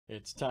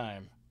It's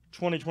time.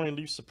 2020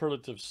 Leaf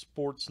Superlative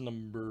Sports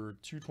number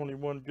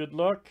 221. Good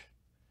luck.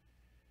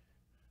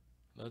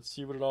 Let's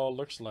see what it all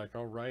looks like.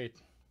 All right.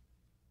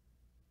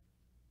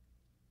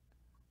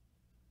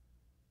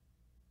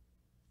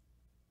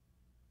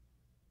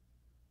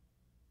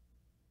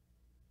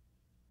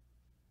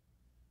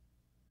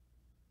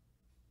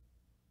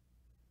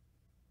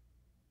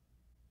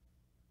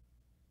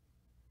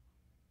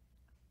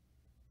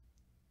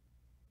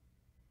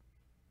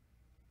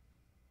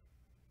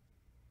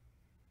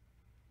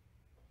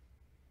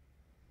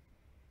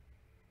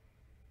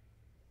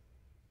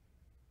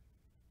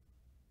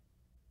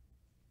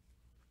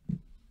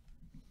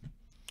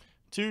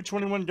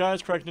 $221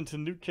 guys cracked into the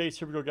new case.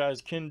 Here we go,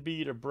 guys. Ken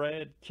B to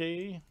Brad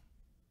K.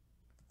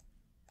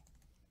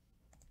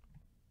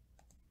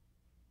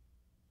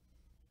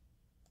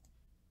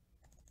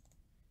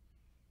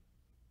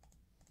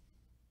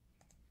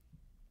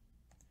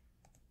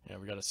 Yeah,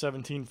 we got a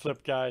 17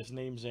 flip, guys.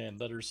 Names and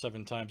letters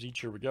 7 times each.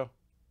 Here we go.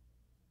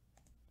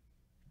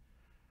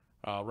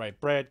 All right,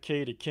 Brad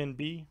K to Ken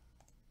B.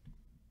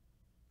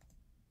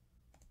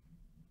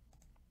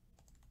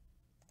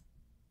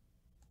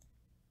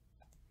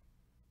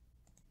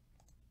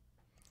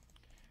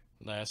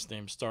 Last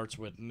name starts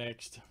with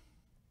next.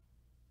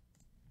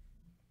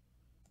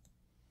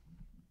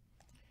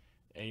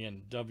 A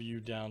and W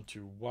down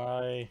to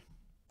Y.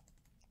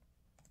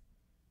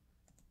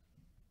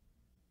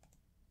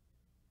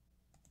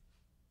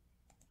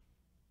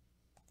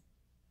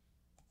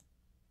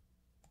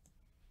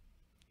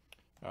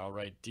 All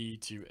right, D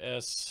to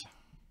S.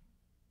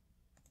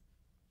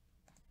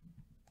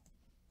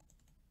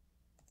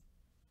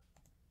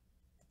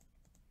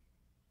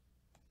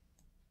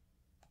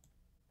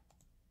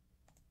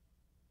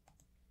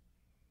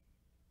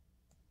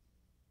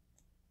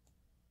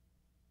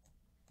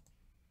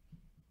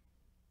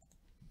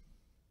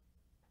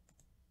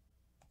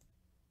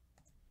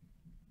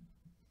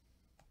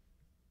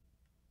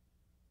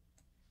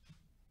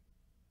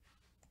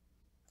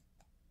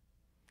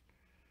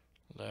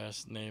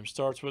 Last name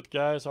starts with,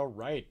 guys. All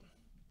right.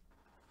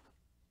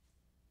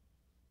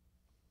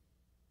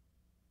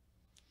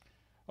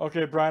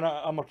 Okay, Brian,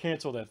 I'm going to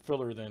cancel that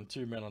filler then,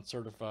 too, man, on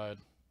certified.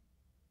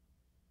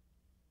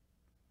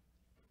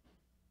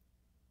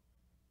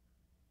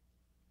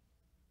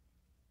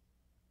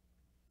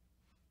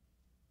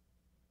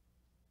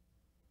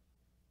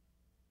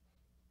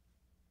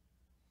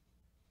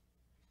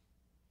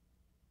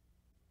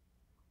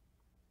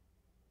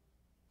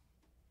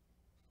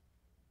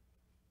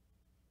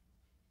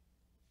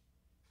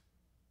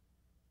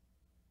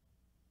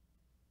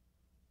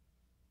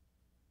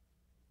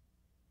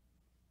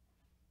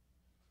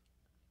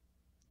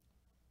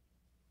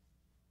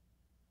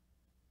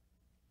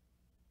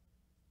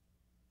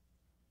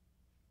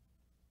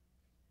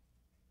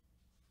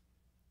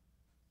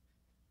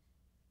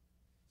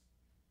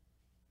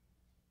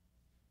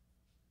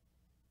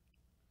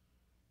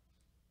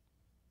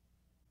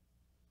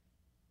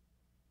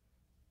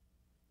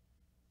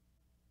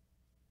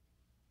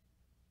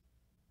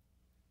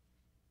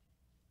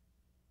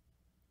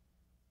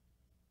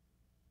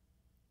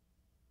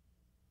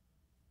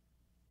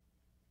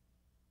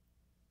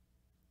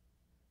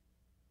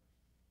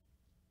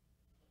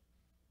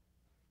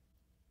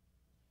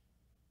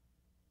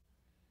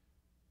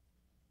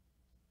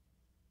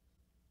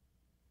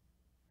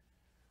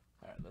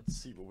 All right, let's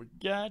see what we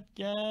got,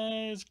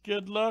 guys.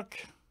 Good luck.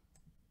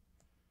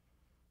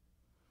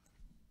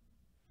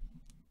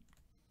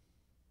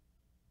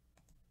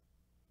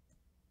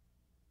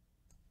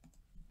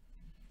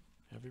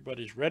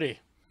 Everybody's ready.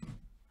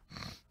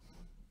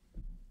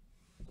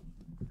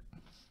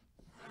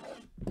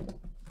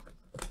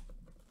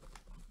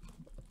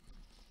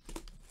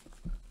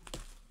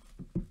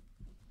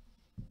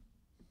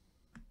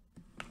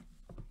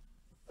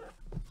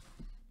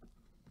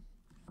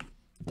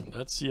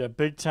 Let's see a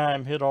big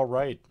time hit. All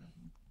right.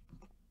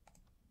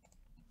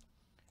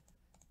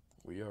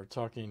 We are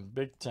talking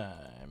big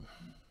time.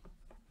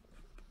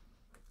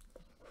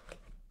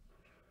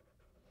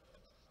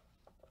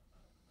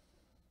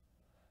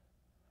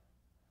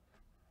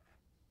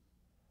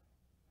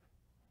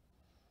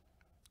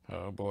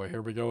 Oh boy,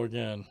 here we go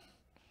again.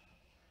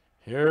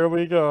 Here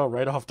we go,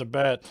 right off the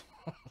bat.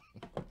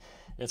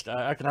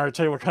 I can already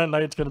tell you what kind of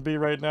night it's going to be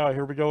right now.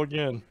 Here we go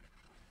again.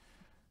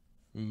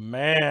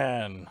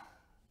 Man.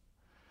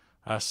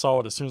 I saw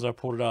it as soon as I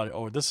pulled it out.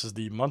 Oh, this is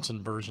the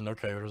Munson version.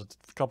 Okay, there's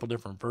a couple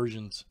different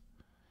versions.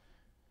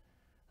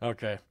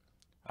 Okay.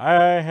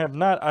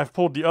 I've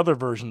pulled the other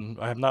version.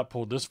 I have not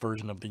pulled this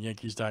version of the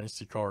Yankees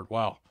Dynasty card.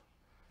 Wow.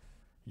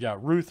 You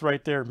got Ruth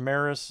right there,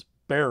 Maris,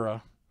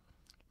 Berra,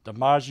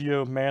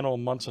 DiMaggio, Mantle,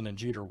 Munson, and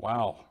Jeter.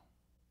 Wow.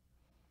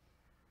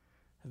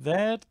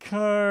 That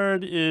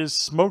card is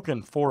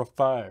smoking 4 of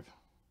 5.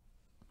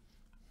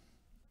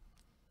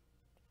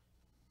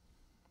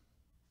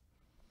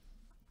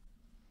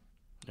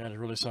 That is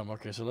really something.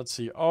 Okay, so let's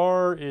see.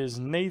 R is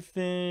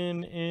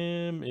Nathan.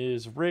 M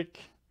is Rick.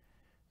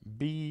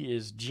 B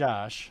is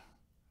Josh.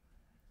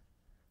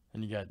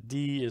 And you got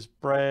D is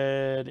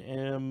Brad.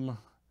 M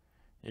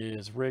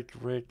is Rick,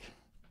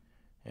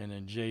 and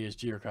then J is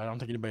Jeter. I don't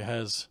think anybody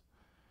has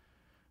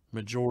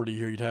majority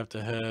here. You'd have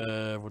to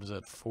have, what is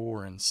that,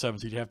 4 and 7.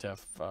 So you'd have to have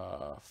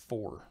 4.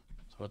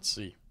 So let's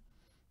see.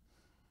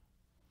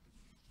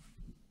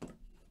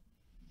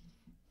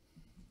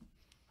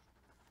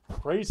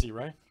 Crazy,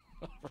 right?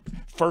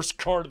 First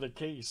card of the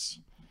case.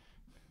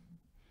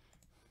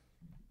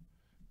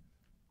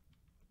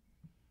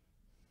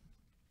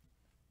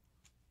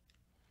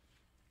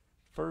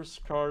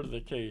 First card of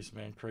the case,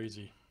 man.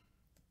 Crazy.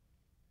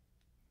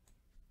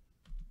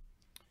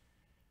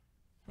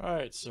 All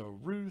right, so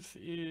Ruth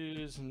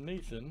is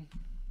Nathan.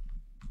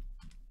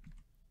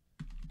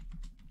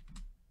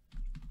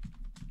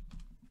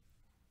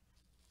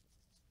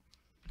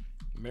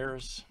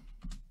 Maris.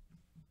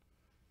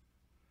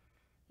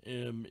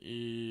 M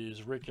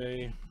is Rick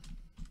A.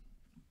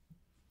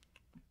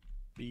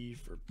 B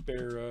for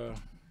Bera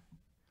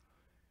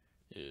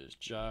is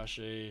Josh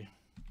A.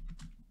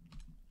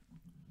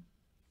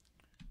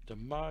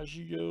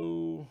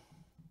 DiMaggio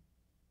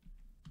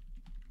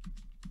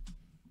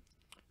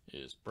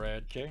is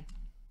Brad K.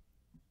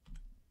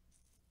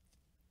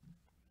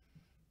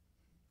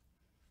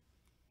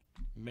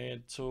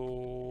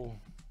 Mantle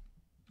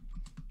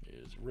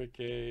is Rick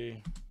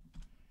A.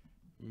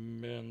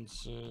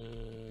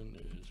 Manson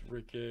is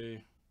Rick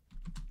A.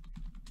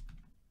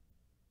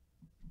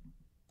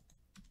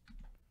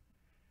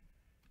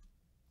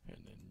 And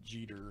then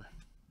Jeter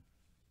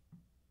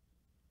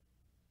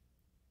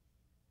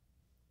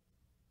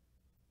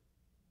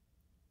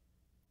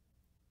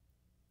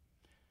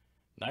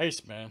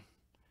nice, man.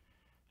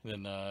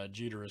 And then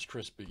Jeter is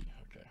Chris B.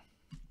 Okay.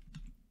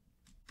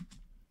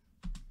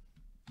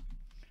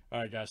 All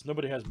right, guys.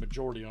 Nobody has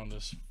majority on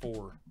this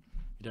 4.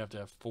 You'd have to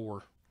have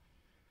 4.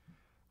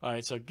 All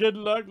right, so good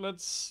luck.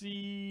 Let's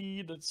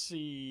see.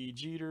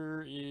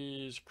 Jeter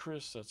is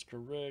Chris. That's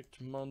correct.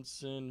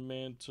 Munson.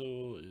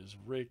 Mantle is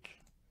Rick.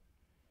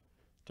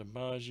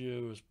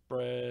 DiMaggio is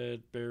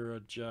Brad. Bera,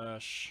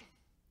 Josh.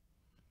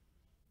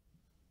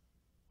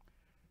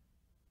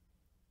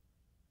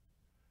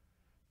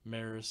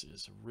 Maris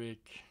is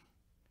Rick.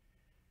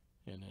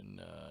 And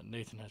then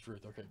Nathan has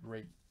Ruth. Okay,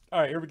 great. All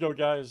right, here we go,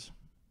 guys.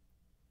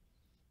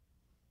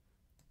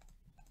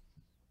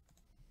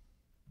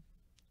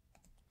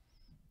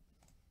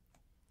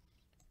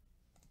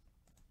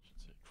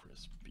 Should say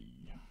Chris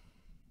B.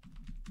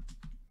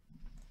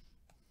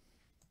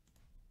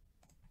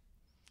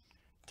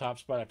 Top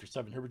spot after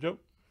 7. Here we go.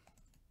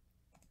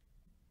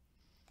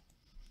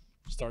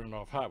 Starting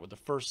off hot with the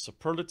first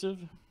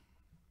superlative.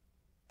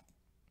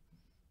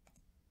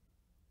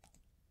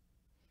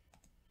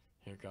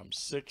 Here comes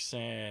 6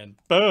 and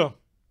boom.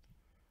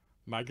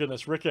 My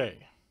goodness, Rick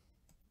A.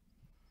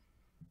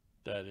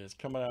 That is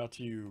coming out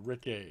to you,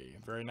 Rick A.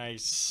 Very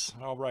nice.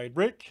 All right,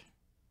 Rick.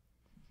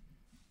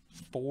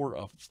 4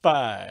 of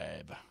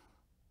 5.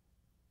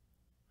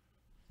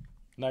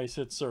 Nice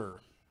hit, sir.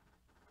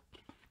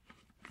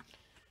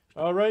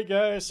 All right,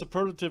 guys.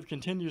 Superlative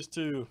continues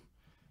to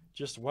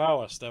just wow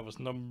us. That was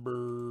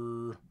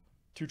number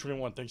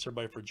 221. Thanks,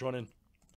 everybody, for joining.